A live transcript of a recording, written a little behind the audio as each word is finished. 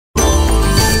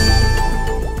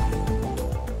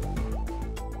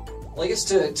Well, I guess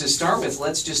to start with,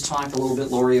 let's just talk a little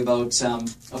bit, Lori, about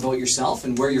yourself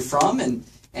and where you're from and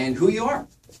who you are.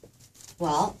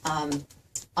 Well,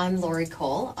 I'm Lori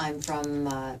Kole. I'm from,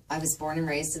 I was born and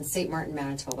raised in St. Martin,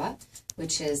 Manitoba,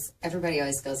 which is, everybody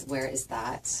always goes, where is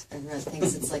that? Everyone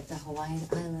thinks it's like the Hawaiian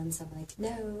Islands. I'm like,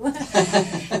 no.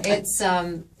 It's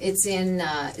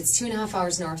 2.5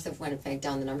 hours north of Winnipeg,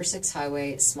 down the number 6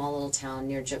 highway, a small little town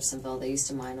near Gypsumville. They used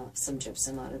to mine some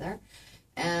gypsum out of there.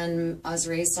 And I was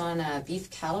raised on a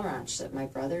beef cattle ranch that my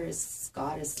brother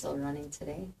Scott is still running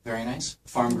today. Very nice.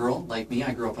 Farm girl like me.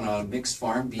 I grew up on a mixed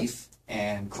farm, beef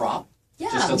and crop, Yeah,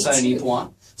 just outside of me too.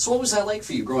 Neepawa. So what was that like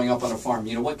for you growing up on a farm?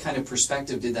 You know, what kind of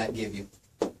perspective did that give you?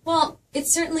 Well, it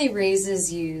certainly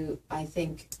raises you, I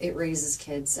think it raises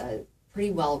kids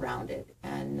pretty well-rounded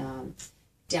and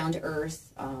down to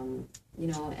earth, you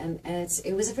know, and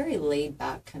it was a very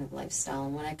laid-back kind of lifestyle.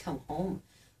 And when I come home,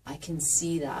 I can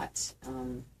see that,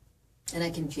 and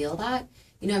I can feel that.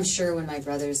 You know, I'm sure when my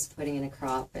brother's putting in a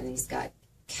crop and he's got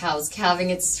cows calving,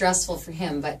 it's stressful for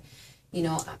him. But, you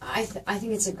know, I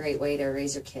think it's a great way to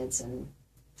raise your kids. And,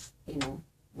 you know,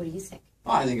 what do you think?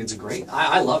 Oh, I think it's great.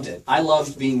 I loved it. I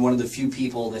loved being one of the few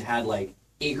people that had like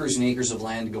acres and acres of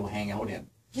land to go hang out in.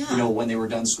 Yeah. You know, when they were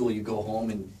done school, you go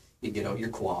home and you get out your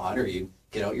quad, or you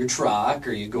get out your truck,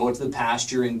 or you go out to the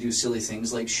pasture and do silly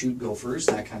things like shoot gophers,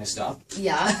 that kind of stuff.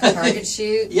 Yeah, target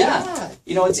shoot. Yeah.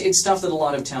 You know, it's stuff that a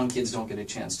lot of town kids don't get a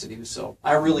chance to do. So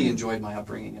I really enjoyed my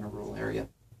upbringing in a rural area.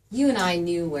 You and I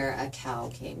knew where a cow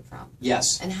came from.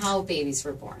 Yes. And how babies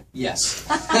were born. Yes.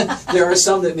 There are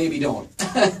some that maybe don't.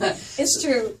 It's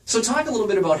true. So talk a little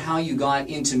bit about how you got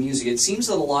into music. It seems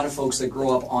that a lot of folks that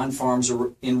grow up on farms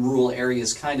or in rural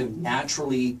areas kind of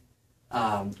naturally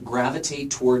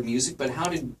gravitate toward music, but how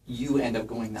did you end up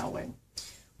going that way?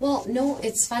 Well, no,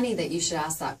 it's funny that you should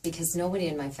ask that, because nobody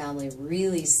in my family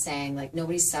really sang. Like,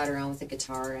 nobody sat around with a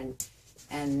guitar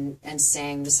and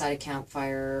sang beside a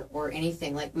campfire or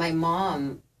anything. Like, my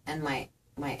mom and my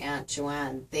aunt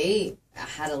Joanne, they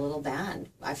had a little band.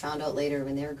 I found out later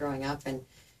when they were growing up, and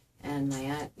my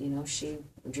aunt, you know, she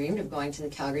dreamed of going to the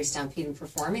Calgary Stampede and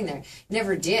performing there.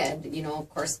 Never did, you know, of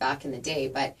course, back in the day,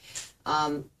 but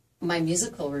my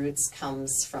musical roots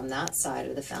comes from that side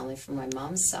of the family, from my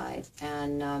mom's side.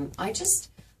 And I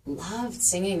just loved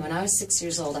singing. When I was 6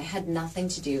 years old, I had nothing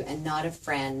to do and not a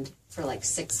friend for like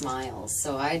 6 miles.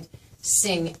 So I'd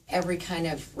sing every kind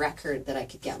of record that I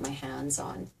could get my hands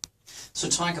on. So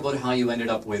talk about how you ended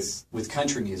up with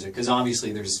country music, because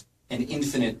obviously there's an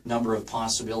infinite number of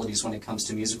possibilities when it comes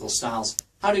to musical styles.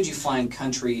 How did you find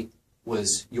country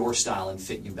was your style and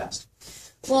fit you best?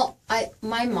 Well,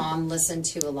 my mom listened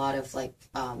to a lot of like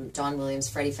Don Williams,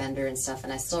 Freddie Fender and stuff,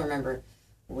 and I still remember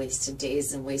Wasted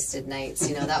Days and Wasted Nights.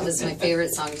 You know, that was my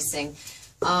favorite song to sing.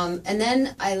 And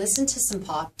then I listened to some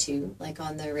pop too, like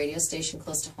on the radio station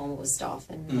close to home. It was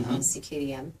Dauphin,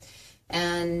 CKDM.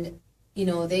 And, you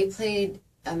know, they played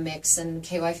a mix, and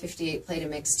KY58 played a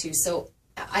mix too. So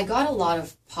I got a lot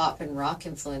of pop and rock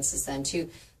influences then too.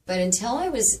 But until I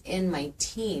was in my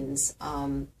teens,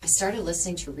 I started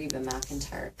listening to Reba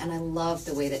McEntire, and I loved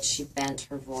the way that she bent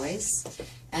her voice.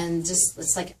 And just,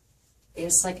 it's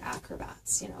like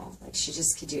acrobats, you know, like she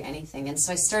just could do anything. And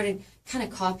so I started kind of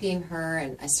copying her,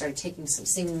 and I started taking some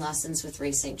singing lessons with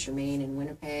Ray St. Germain in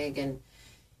Winnipeg, and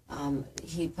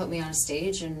he put me on a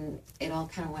stage, and it all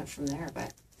kind of went from there.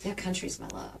 But yeah, country's my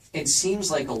love. It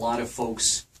seems like a lot of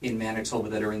folks in Manitoba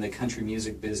that are in the country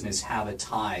music business have a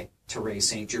tie to Ray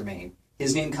St. Germain.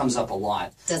 His name comes up a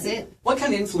lot. Does it? What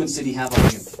kind of influence did he have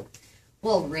on you?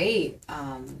 Well, Ray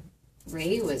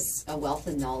was a wealth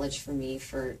of knowledge for me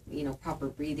for, you know, proper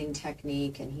breathing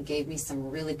technique, and he gave me some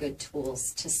really good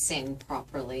tools to sing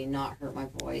properly, not hurt my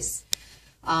voice.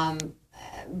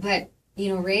 But,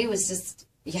 you know, Ray was just,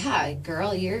 yeah,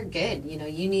 girl, you're good. You know,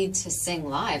 you need to sing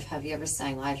live. Have you ever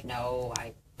sang live? No,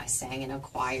 I sang in a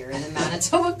choir in the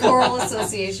Manitoba Choral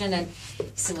Association. And he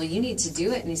said, well, you need to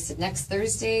do it. And he said, next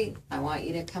Thursday, I want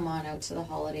you to come on out to the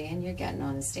Holiday Inn. You're getting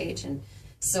on the stage. And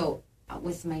so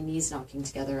with my knees knocking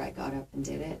together, I got up and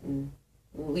did it. And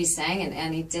we sang,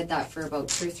 and he did that for about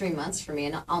 2 or 3 months for me.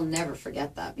 And I'll never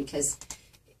forget that, because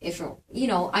if, you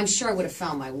know, I'm sure I would have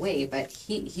found my way, but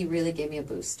he really gave me a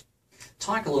boost.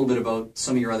 Talk a little bit about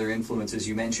some of your other influences.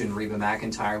 You mentioned Reba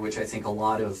McEntire, which I think a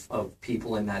lot of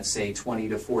people in that, say, 20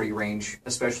 to 40 range,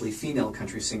 especially female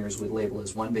country singers, would label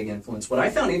as one big influence. What I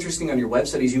found interesting on your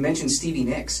website is you mentioned Stevie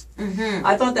Nicks.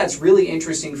 I thought that's really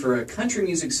interesting for a country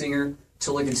music singer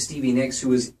to look at Stevie Nicks,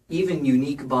 who is even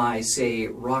unique by, say,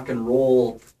 rock and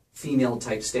roll female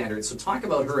type standards. So talk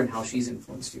about her and how she's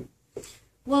influenced you.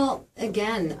 Well,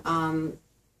 again,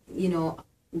 you know,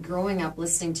 growing up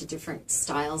listening to different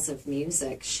styles of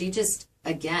music, she just,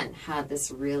 again, had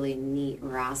this really neat,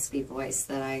 raspy voice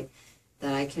that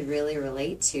I could really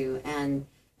relate to. And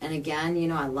again, you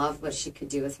know, I loved what she could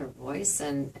do with her voice,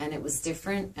 and it was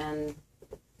different, and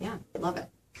yeah, love it.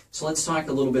 So let's talk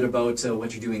a little bit about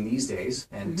what you're doing these days.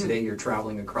 And today you're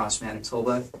traveling across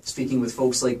Manitoba, speaking with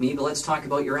folks like me. But let's talk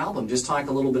about your album. Just talk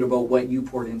a little bit about what you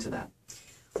poured into that.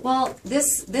 Well,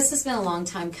 this has been a long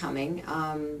time coming.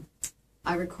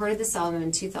 I recorded this album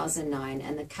in 2009,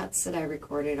 and the cuts that I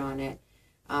recorded on it,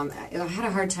 I had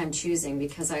a hard time choosing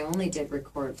because I only did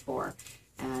record 4.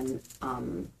 And,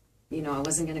 you know, I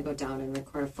wasn't going to go down and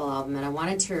record a full album. And I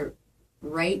wanted to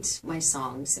write my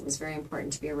songs. It was very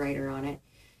important to be a writer on it.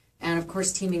 And, of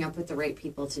course, teaming up with the right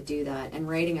people to do that and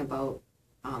writing about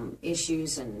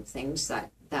issues and things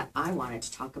that I wanted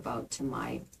to talk about to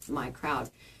my crowd.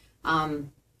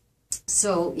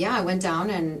 So, yeah, I went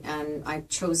down and I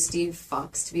chose Steve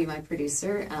Fox to be my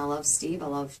producer. And I love Steve. I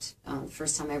loved the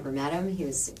first time I ever met him. He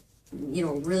was, you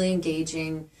know, really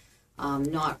engaging,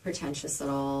 not pretentious at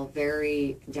all,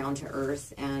 very down to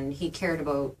earth. And he cared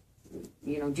about,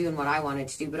 you know, doing what I wanted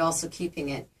to do, but also keeping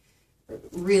it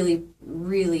really,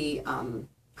 really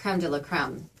creme de la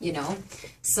creme, you know.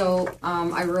 So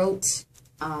I wrote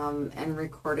and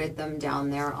recorded them down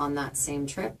there on that same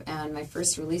trip, and my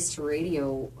first release to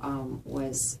radio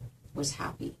was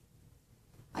Happy.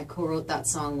 I co-wrote that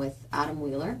song with Adam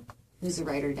Wheeler, who's a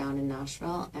writer down in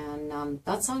Nashville, and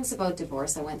that song's about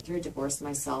divorce. I went through a divorce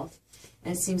myself,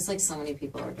 and it seems like so many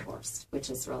people are divorced, which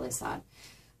is really sad.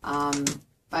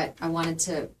 But I wanted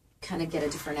to kind of get a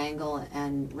different angle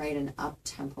and write an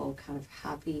up-tempo kind of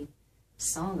happy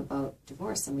song about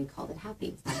divorce, and we called it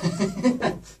Happy.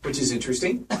 Which is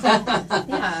interesting.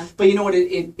 Yeah. But you know what,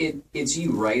 it's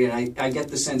you, right? And I get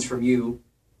the sense from you,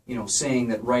 you know, saying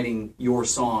that writing your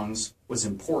songs was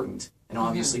important, and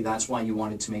obviously that's why you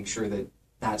wanted to make sure that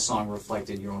that song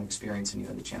reflected your own experience and you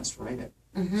had the chance to write it.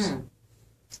 So.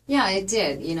 Yeah, it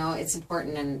did. You know, it's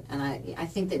important, and I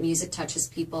think that music touches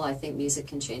people. I think music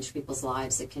can change people's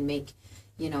lives. It can make,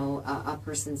 you know, a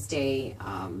person's day.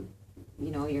 You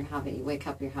know, you wake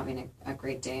up, you're having a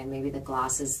great day, and maybe the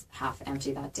glass is half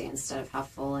empty that day instead of half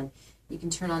full, and you can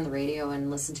turn on the radio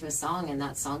and listen to a song, and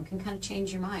that song can kind of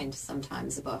change your mind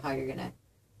sometimes about how you're going to,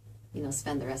 you know,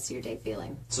 spend the rest of your day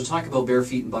feeling. So talk about Bare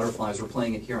Feet and Butterflies. We're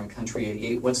playing it here on Country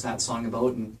 88. What's that song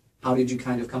about, and how did you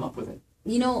kind of come up with it?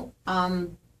 You know,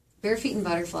 Bare Feet and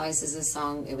Butterflies is a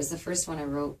song. It was the first one I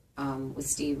wrote with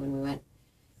Steve when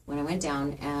I went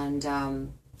down,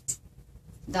 and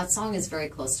that song is very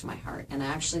close to my heart. And I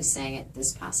actually sang it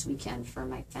this past weekend for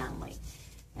my family,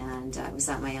 and I was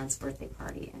at my aunt's birthday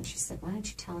party, and she said, "Why don't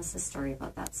you tell us a story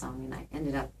about that song?"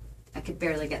 And I could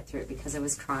barely get through it because I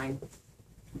was crying,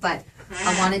 but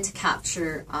I wanted to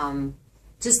capture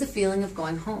just the feeling of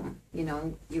going home. You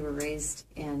know, you were raised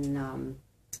in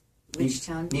which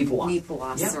town?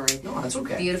 Neepawa. Yeah. Sorry. No, that's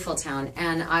okay. Beautiful town.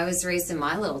 And I was raised in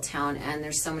my little town, and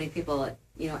there's so many people,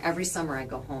 you know, every summer I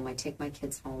go home, I take my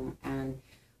kids home, and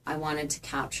I wanted to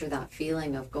capture that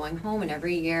feeling of going home. And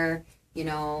every year, you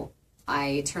know,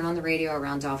 I turn on the radio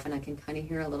around Dauphin. I can kind of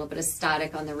hear a little bit of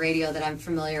static on the radio that I'm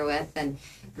familiar with, and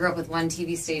grew up with one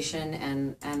TV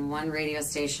station and one radio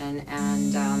station.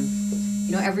 And,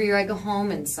 you know, every year I go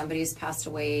home and somebody's passed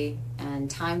away, and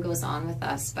time goes on with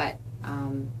us. But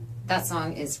that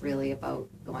song is really about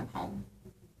going home.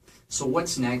 So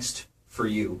what's next for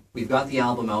you? We've got the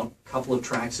album out. A couple of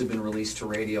tracks have been released to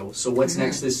radio. So what's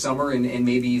next this summer and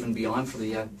maybe even beyond for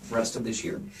the rest of this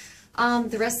year?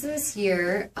 The rest of this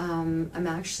year, I'm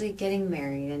actually getting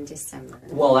married in December.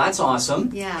 Well, that's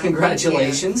awesome. Yeah.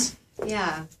 Congratulations.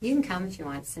 Yeah. You can come if you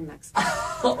want. It's in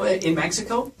Mexico. In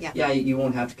Mexico? Yeah. Yeah, you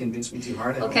won't have to convince me too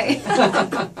hard. Okay.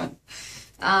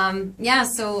 Yeah,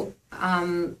 so...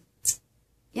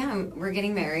 yeah, we're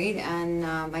getting married, and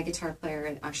my guitar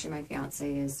player, actually my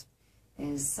fiance,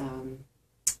 is I'm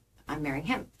marrying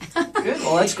him. Good.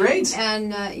 Well, that's great.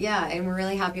 And yeah, and we're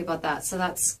really happy about that. So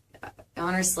that's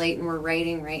on our slate, and we're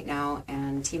writing right now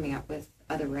and teaming up with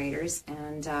other writers.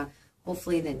 And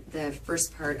hopefully the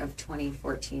first part of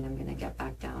 2014, I'm going to get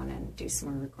back down and do some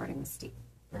more recording with Steve.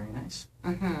 Very nice.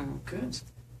 Good.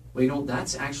 Well, you know,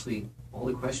 that's actually all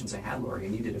the questions I had, Lori,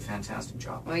 and you did a fantastic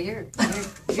job. Well, you're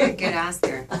a good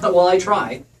asker. Well, I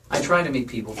try. I try to make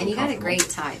people feel And you got a comfortable. great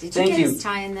tie. Did you Thank get you. his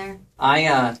tie in there?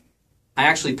 I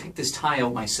actually picked this tie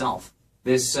out myself.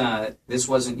 This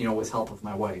wasn't, you know, with help of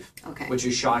my wife. Okay. Which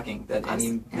is shocking that any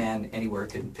Awesome. man anywhere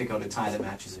can pick out a tie that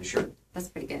matches his shirt. That's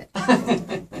pretty good.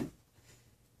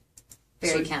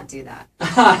 Barry can't do that.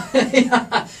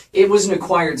 It was an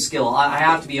acquired skill. I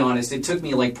have to be honest. It took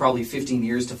me like probably 15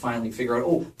 years to finally figure out,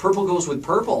 oh, purple goes with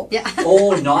purple. Yeah.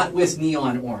 Oh, not with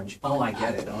neon orange. Oh, I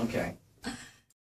get it. Okay.